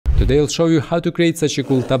Today I'll show you how to create such a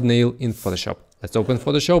cool thumbnail in Photoshop. Let's open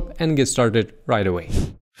Photoshop and get started right away.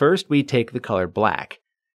 First, we take the color black.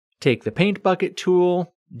 Take the Paint Bucket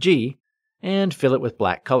tool, G, and fill it with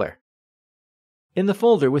black color. In the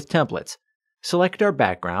folder with templates, select our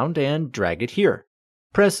background and drag it here.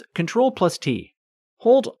 Press Ctrl+T.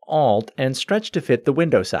 Hold Alt and stretch to fit the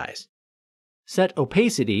window size. Set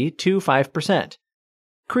opacity to 5%.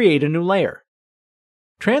 Create a new layer.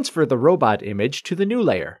 Transfer the robot image to the new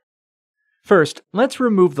layer. First, let's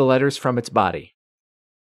remove the letters from its body.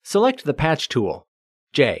 Select the Patch tool,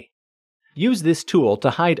 J. Use this tool to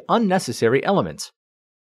hide unnecessary elements.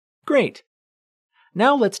 Great!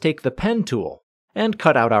 Now let's take the Pen tool and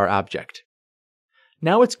cut out our object.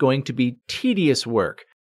 Now it's going to be tedious work.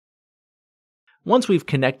 Once we've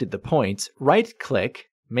connected the points, right-click,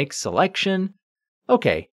 make selection.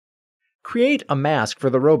 OK. Create a mask for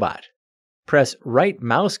the robot. Press right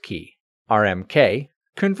mouse key, RMK,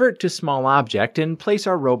 convert to small object and place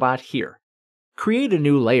our robot here. Create a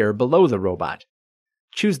new layer below the robot.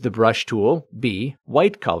 Choose the brush tool, B,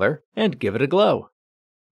 white color, and give it a glow.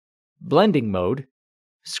 Blending mode,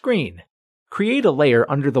 screen. Create a layer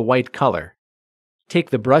under the white color. Take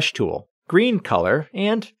the brush tool, green color,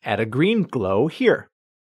 and add a green glow here.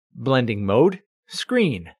 Blending mode,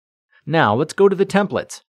 screen. Now let's go to the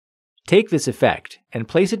templates. Take this effect and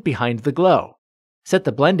place it behind the glow. Set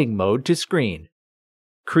the blending mode to screen.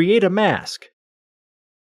 Create a mask.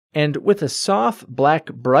 And with a soft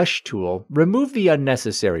black brush tool, remove the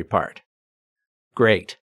unnecessary part.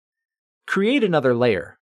 Great. Create another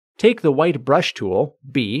layer. Take the white brush tool,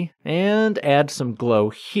 B, and add some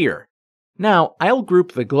glow here. Now I'll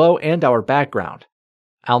group the glow and our background.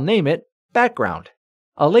 I'll name it Background.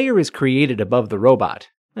 A layer is created above the robot,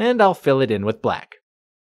 and I'll fill it in with black.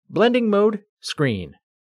 Blending mode, screen.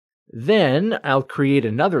 Then I'll create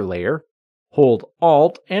another layer, hold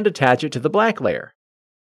Alt and attach it to the black layer.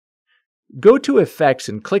 Go to Effects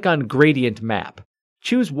and click on Gradient Map.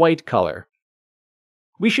 Choose white color.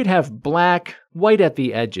 We should have black, white at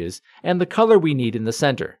the edges, and the color we need in the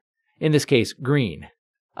center, in this case green.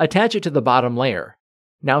 Attach it to the bottom layer.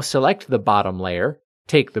 Now select the bottom layer,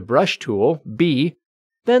 take the brush tool, B,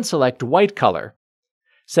 then select white color.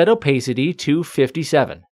 Set opacity to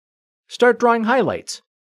 57. Start drawing highlights.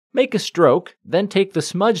 Make a stroke, then take the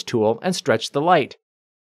smudge tool and stretch the light.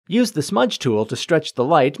 Use the smudge tool to stretch the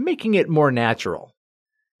light, making it more natural.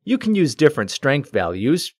 You can use different strength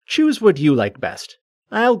values. Choose what you like best.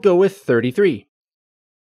 I'll go with 33.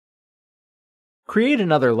 Create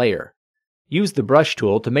another layer. Use the brush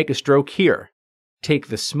tool to make a stroke here. Take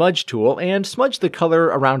the smudge tool and smudge the color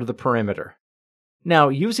around the perimeter. Now,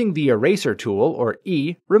 using the eraser tool, or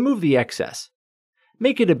E, remove the excess.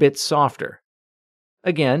 Make it a bit softer.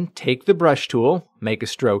 Again, take the brush tool, make a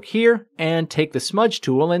stroke here, and take the smudge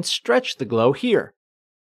tool and stretch the glow here.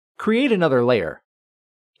 Create another layer.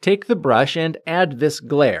 Take the brush and add this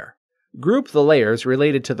glare. Group the layers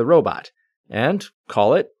related to the robot, and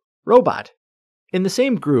call it Robot. In the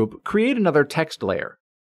same group, create another text layer.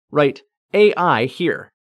 Write AI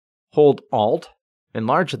here. Hold Alt,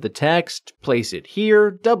 enlarge the text, place it here,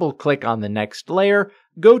 double-click on the next layer,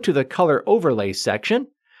 go to the Color Overlay section,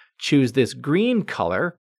 choose this green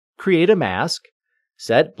color, create a mask,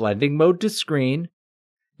 set blending mode to screen,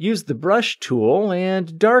 use the brush tool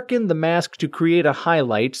and darken the mask to create a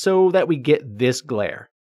highlight so that we get this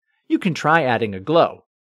glare. You can try adding a glow.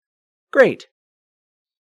 Great!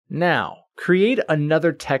 Now, create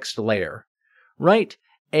another text layer. Write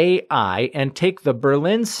AI and take the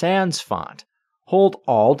Berlin Sans font. Hold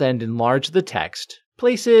Alt and enlarge the text.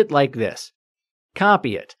 Place it like this.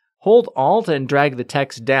 Copy it. Hold Alt and drag the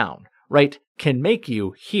text down. Write Can Make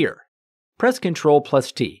You here. Press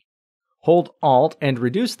Ctrl+T. Hold Alt and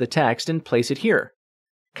reduce the text and place it here.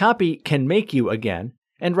 Copy Can Make You again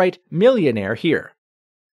and write Millionaire here.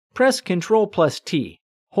 Press Ctrl+T.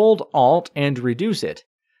 Hold Alt and reduce it.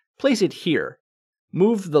 Place it here.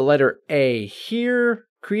 Move the letter A here.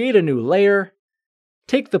 Create a new layer.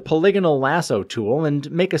 Take the polygonal lasso tool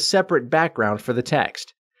and make a separate background for the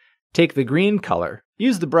text. Take the green color,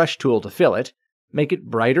 use the brush tool to fill it, make it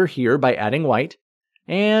brighter here by adding white,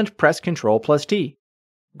 and press Ctrl+T.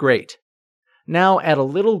 Great. Now add a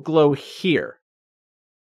little glow here.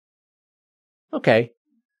 Okay,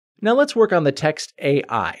 now let's work on the text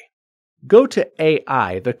AI. Go to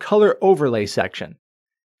AI, the Color Overlay section.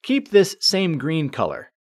 Keep this same green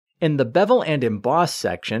color. In the Bevel and Emboss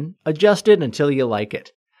section, adjust it until you like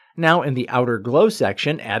it. Now in the Outer Glow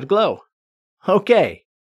section, add glow. Okay.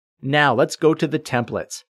 Now let's go to the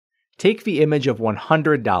templates. Take the image of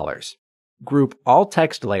 $100. Group all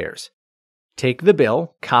text layers. Take the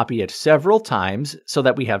bill, copy it several times so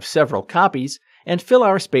that we have several copies, and fill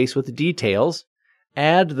our space with details.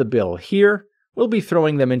 Add the bill here. We'll be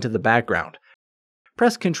throwing them into the background.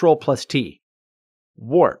 Press Ctrl+T.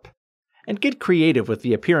 Warp. And get creative with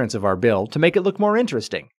the appearance of our bill to make it look more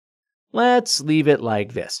interesting. Let's leave it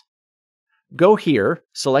like this. Go here,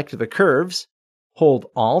 select the curves, hold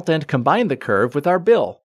Alt and combine the curve with our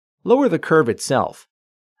bill. Lower the curve itself.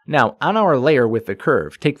 Now, on our layer with the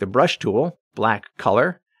curve, take the brush tool, black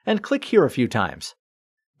color, and click here a few times.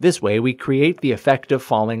 This way we create the effect of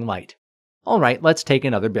falling light. Alright, let's take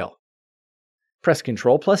another bill. Press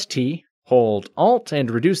Ctrl+T, hold Alt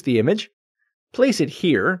and reduce the image. Place it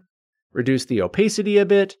here, reduce the opacity a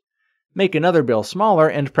bit, make another bill smaller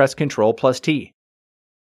and press Ctrl+T.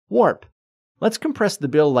 Warp. Let's compress the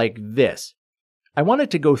bill like this. I want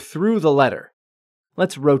it to go through the letter.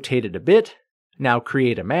 Let's rotate it a bit. Now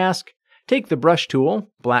create a mask. Take the brush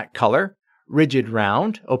tool, black color, rigid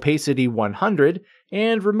round, opacity 100,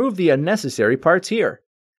 and remove the unnecessary parts here.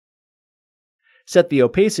 Set the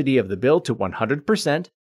opacity of the bill to 100%.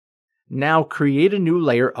 Now create a new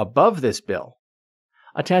layer above this bill.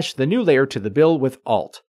 Attach the new layer to the bill with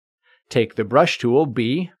Alt. Take the brush tool,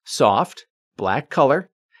 B, soft, black color,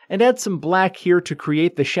 and add some black here to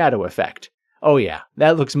create the shadow effect. Oh yeah,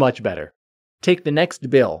 that looks much better. Take the next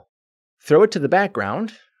bill. Throw it to the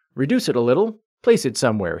background, reduce it a little, place it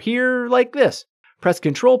somewhere here like this. Press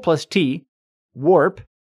Ctrl+T, warp,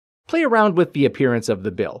 play around with the appearance of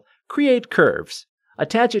the bill, create curves,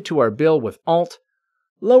 attach it to our bill with Alt,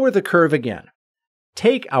 lower the curve again.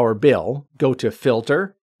 Take our bill, go to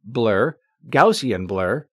Filter, Blur, Gaussian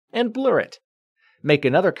Blur, and blur it. Make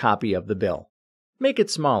another copy of the bill. Make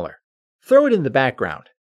it smaller. Throw it in the background.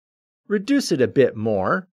 Reduce it a bit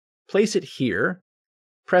more, place it here,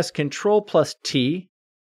 press Ctrl+T,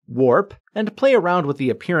 warp, and play around with the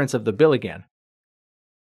appearance of the bill again.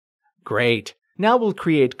 Great! Now we'll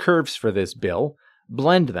create curves for this bill,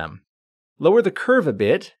 blend them. Lower the curve a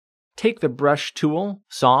bit, take the brush tool,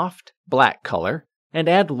 soft, black color, and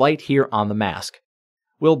add light here on the mask.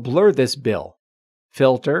 We'll blur this bill.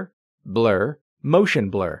 Filter, Blur, Motion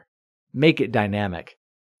Blur. Make it dynamic.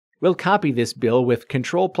 We'll copy this bill with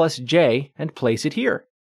Ctrl+J and place it here.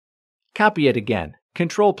 Copy it again,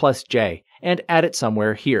 Ctrl+J, and add it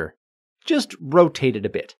somewhere here. Just rotate it a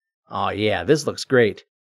bit. Oh yeah, this looks great.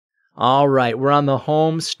 Alright, we're on the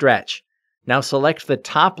home stretch. Now select the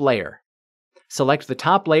top layer. Select the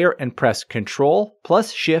top layer and press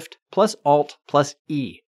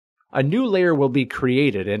Ctrl+Shift+Alt+E. A new layer will be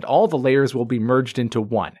created and all the layers will be merged into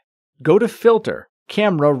one. Go to Filter,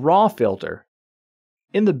 Camera Raw Filter.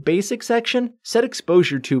 In the Basic section, set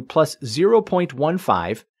exposure to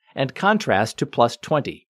 +0.15 and contrast to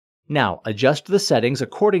 +20. Now adjust the settings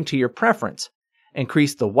according to your preference.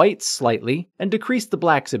 Increase the whites slightly and decrease the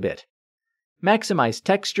blacks a bit. Maximize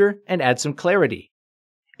texture and add some clarity.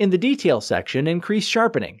 In the Detail section, increase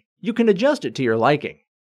sharpening. You can adjust it to your liking.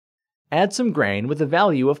 Add some grain with a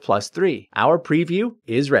value of +3. Our preview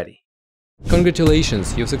is ready.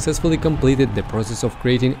 Congratulations, you've successfully completed the process of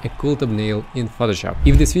creating a cool thumbnail in Photoshop.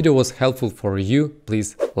 If this video was helpful for you,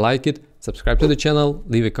 please like it, subscribe to the channel,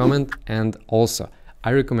 leave a comment, and also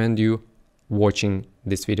I recommend you watching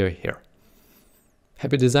this video here.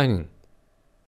 Happy designing!